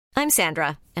I'm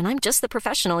Sandra, and I'm just the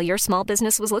professional your small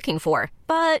business was looking for.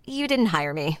 But you didn't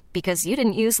hire me because you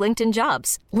didn't use LinkedIn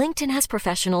Jobs. LinkedIn has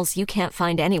professionals you can't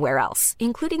find anywhere else,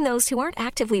 including those who aren't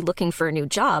actively looking for a new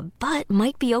job, but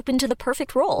might be open to the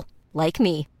perfect role, like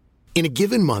me. In a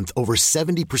given month, over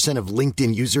 70% of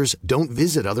LinkedIn users don't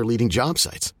visit other leading job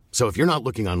sites. So if you're not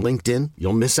looking on LinkedIn,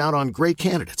 you'll miss out on great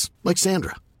candidates like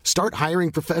Sandra. Start hiring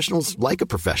professionals like a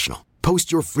professional.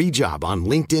 Post your free job on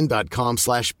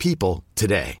linkedin.com/people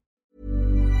today.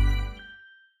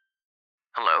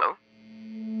 Hello?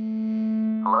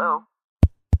 Hello?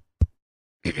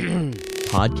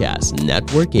 Podcast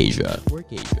Network Asia.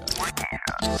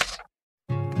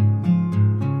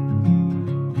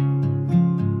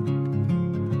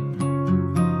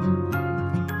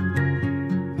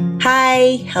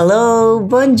 Hi, hello,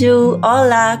 bonjour,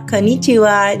 hola,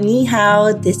 konnichiwa, ni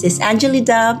hao. This is Anjali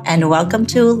Dub and welcome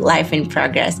to Life in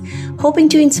Progress. Hoping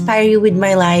to inspire you with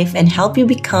my life and help you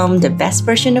become the best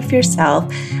version of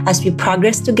yourself as we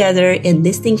progress together in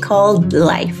this thing called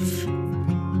life.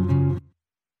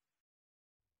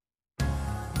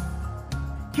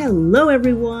 Hello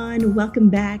everyone, welcome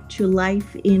back to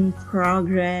Life in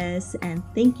Progress, and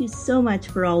thank you so much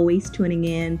for always tuning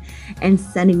in and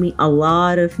sending me a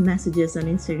lot of messages on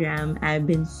Instagram. I've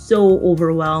been so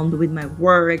overwhelmed with my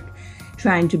work,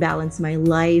 trying to balance my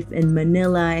life in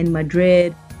Manila and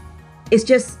Madrid. It's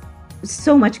just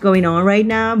so much going on right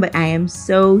now, but I am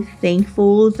so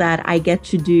thankful that I get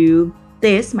to do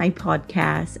this, my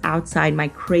podcast, outside my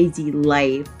crazy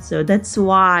life. So that's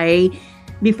why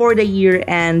before the year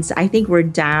ends, I think we're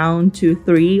down to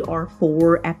 3 or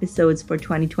 4 episodes for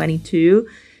 2022.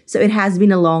 So it has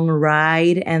been a long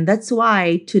ride. And that's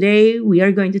why today we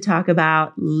are going to talk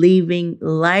about living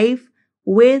life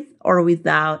with or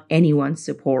without anyone's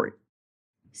support.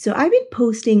 So I've been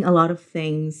posting a lot of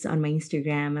things on my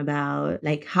Instagram about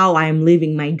like how I'm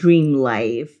living my dream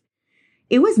life.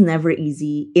 It was never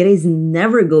easy. It is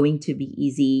never going to be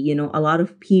easy. You know, a lot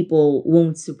of people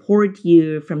won't support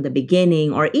you from the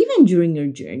beginning or even during your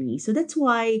journey. So that's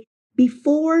why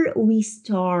before we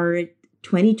start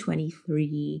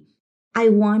 2023, I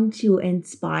want to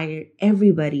inspire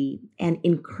everybody and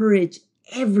encourage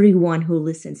everyone who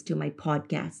listens to my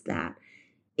podcast that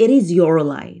it is your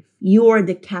life. You are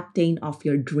the captain of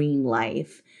your dream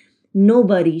life.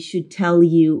 Nobody should tell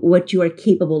you what you are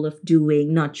capable of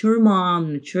doing. Not your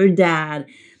mom, not your dad,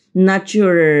 not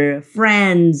your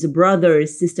friends,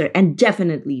 brothers, sister, and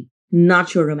definitely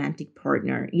not your romantic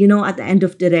partner. You know, at the end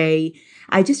of the day,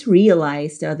 I just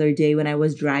realized the other day when I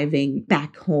was driving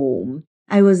back home,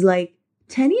 I was like,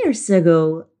 10 years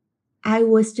ago, I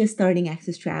was just starting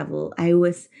Access Travel. I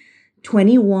was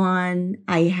 21.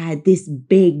 I had this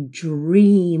big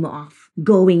dream of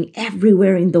going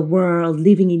everywhere in the world,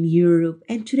 living in Europe.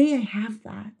 And today I have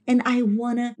that. And I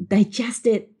want to digest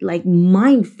it like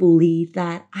mindfully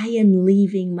that I am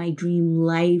living my dream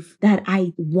life that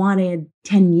I wanted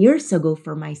 10 years ago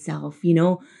for myself. You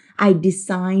know, I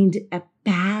designed a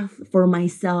path for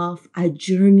myself, a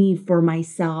journey for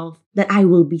myself that I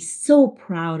will be so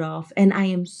proud of. And I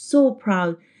am so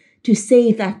proud to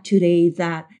say that today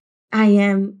that I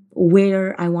am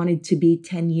where I wanted to be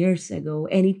 10 years ago.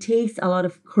 And it takes a lot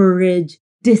of courage,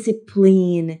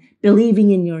 discipline,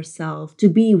 believing in yourself to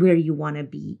be where you want to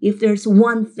be. If there's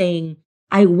one thing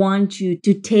I want you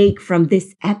to take from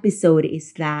this episode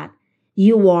is that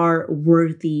you are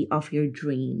worthy of your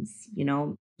dreams. You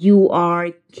know, you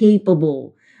are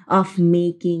capable of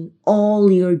making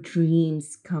all your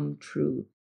dreams come true.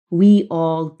 We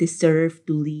all deserve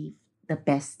to live the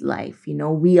best life. You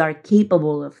know, we are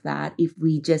capable of that if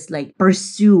we just like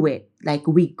pursue it. Like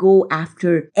we go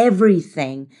after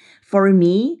everything. For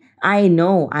me, I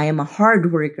know I am a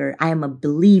hard worker. I am a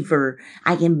believer.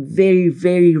 I am very,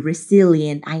 very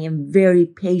resilient. I am very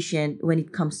patient when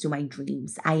it comes to my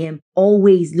dreams. I am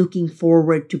always looking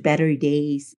forward to better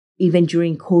days. Even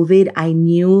during COVID, I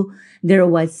knew there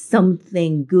was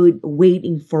something good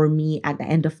waiting for me at the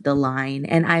end of the line.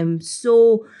 And I'm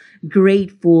so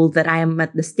grateful that I am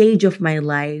at the stage of my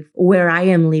life where I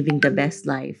am living the best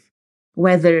life.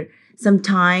 Whether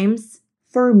sometimes,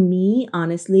 for me,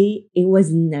 honestly, it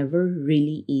was never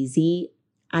really easy.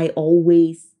 I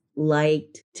always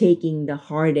liked taking the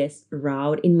hardest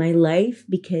route in my life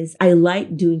because I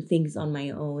like doing things on my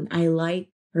own. I like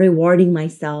rewarding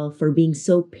myself for being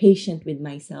so patient with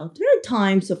myself. There are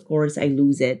times, of course, I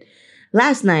lose it.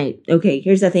 Last night, okay,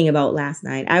 here's the thing about last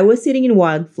night. I was sitting in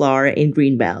Wildflower in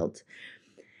Greenbelt.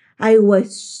 I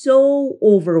was so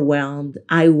overwhelmed.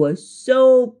 I was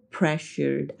so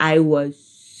pressured. I was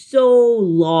so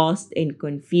lost and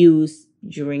confused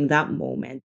during that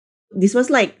moment. This was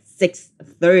like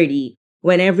 6:30.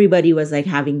 when everybody was like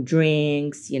having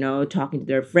drinks, talking to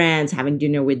their friends, having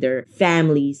dinner with their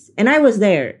families. And I was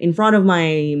there in front of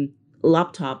my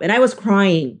laptop and I was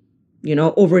crying,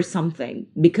 over something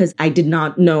because I did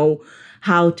not know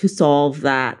how to solve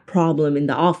that problem in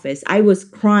the office. I was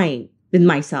crying with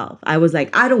myself. I was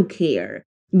like, I don't care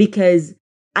because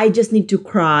I just need to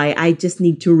cry. I just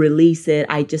need to release it.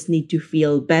 I just need to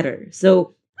feel better.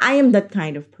 So I am that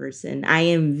kind of person. I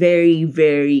am very,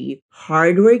 very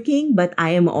hardworking, but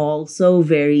I am also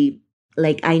very,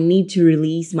 I need to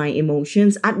release my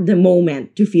emotions at the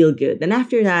moment to feel good. And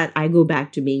after that, I go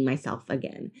back to being myself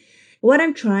again. What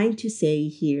I'm trying to say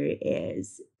here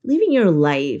is living your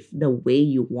life the way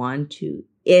you want to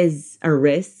is a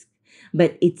risk,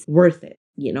 but it's worth it.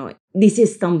 This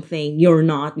is something you're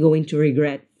not going to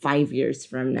regret 5 years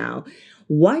from now.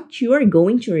 What you are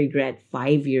going to regret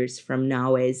 5 years from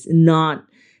now is not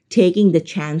taking the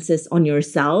chances on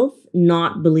yourself,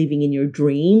 not believing in your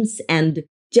dreams, and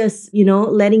just,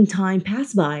 letting time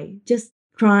pass by. Just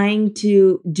trying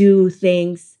to do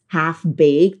things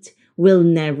half-baked will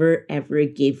never, ever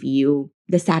give you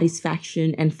the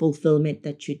satisfaction and fulfillment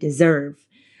that you deserve.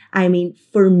 I mean,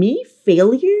 for me,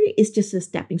 failure is just a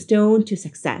stepping stone to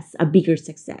success, a bigger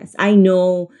success. I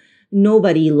know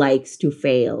nobody likes to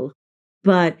fail,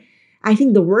 but I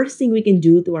think the worst thing we can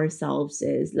do to ourselves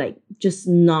is just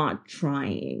not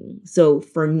trying. So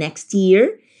for next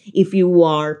year, if you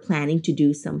are planning to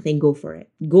do something, go for it.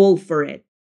 Go for it.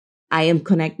 I am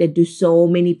connected to so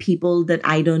many people that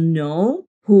I don't know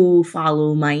who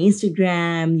follow my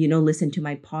Instagram, listen to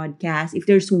my podcast. If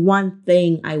there's one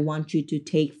thing I want you to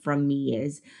take from me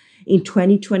is in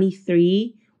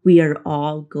 2023, we are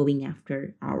all going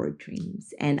after our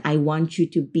dreams. And I want you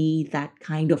to be that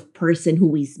kind of person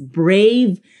who is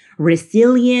brave,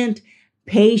 resilient,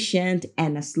 patient,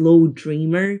 and a slow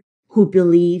dreamer who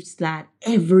believes that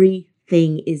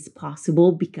everything is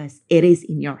possible because it is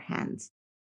in your hands.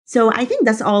 So I think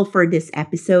that's all for this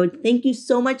episode. Thank you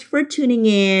so much for tuning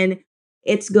in.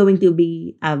 It's going to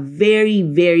be a very,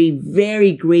 very,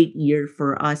 very great year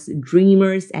for us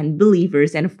dreamers and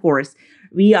believers. And of course,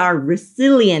 we are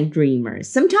resilient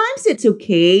dreamers. Sometimes it's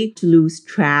okay to lose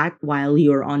track while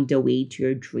you're on the way to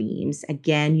your dreams.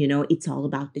 Again, it's all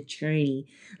about the journey.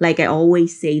 Like I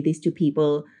always say this to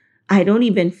people, I don't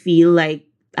even feel like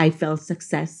I felt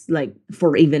success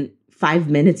for even 5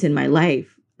 minutes in my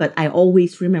life. But I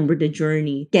always remember the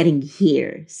journey getting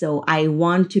here. So I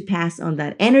want to pass on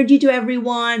that energy to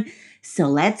everyone. So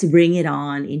let's bring it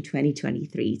on in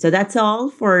 2023. So that's all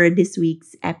for this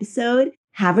week's episode.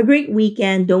 Have a great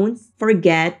weekend. Don't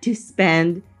forget to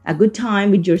spend a good time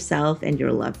with yourself and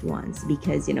your loved ones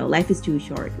because, life is too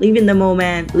short. Live in the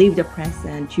moment, live the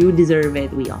present. You deserve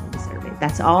it. We all deserve it.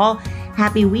 That's all.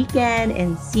 Happy weekend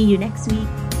and see you next week.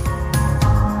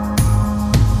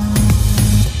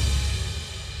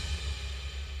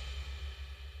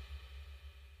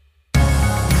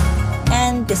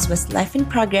 This was Life in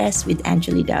Progress with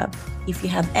Angeli Dub. If you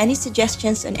have any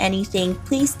suggestions on anything,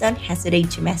 please don't hesitate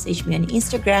to message me on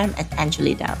Instagram at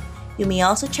Angeli Dub. You may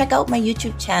also check out my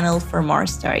YouTube channel for more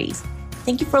stories.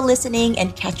 Thank you for listening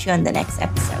and catch you on the next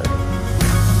episode.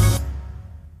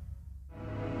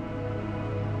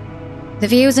 The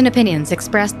views and opinions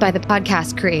expressed by the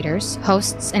podcast creators,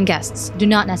 hosts, and guests do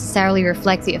not necessarily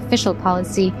reflect the official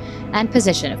policy and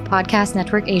position of Podcast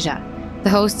Network Asia, the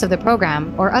hosts of the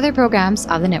program, or other programs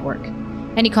of the network.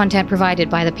 Any content provided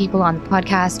by the people on the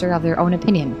podcast are of their own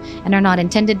opinion and are not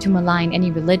intended to malign any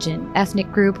religion,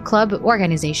 ethnic group, club,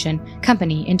 organization,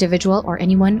 company, individual, or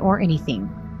anyone or anything.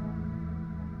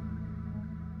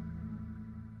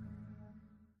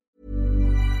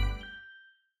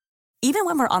 Even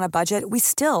when we're on a budget, we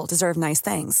still deserve nice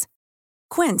things.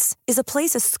 Quince is a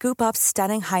place to scoop up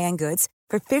stunning high-end goods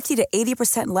for 50 to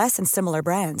 80% less than similar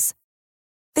brands.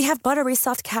 They have buttery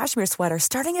soft cashmere sweaters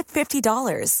starting at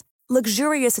 $50,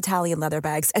 luxurious Italian leather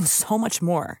bags, and so much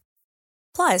more.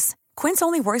 Plus, Quince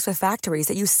only works with factories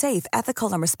that use safe,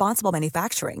 ethical, and responsible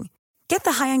manufacturing. Get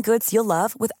the high-end goods you'll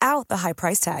love without the high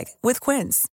price tag with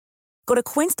Quince. Go to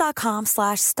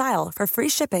quince.com/style for free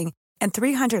shipping and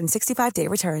 365-day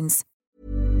returns.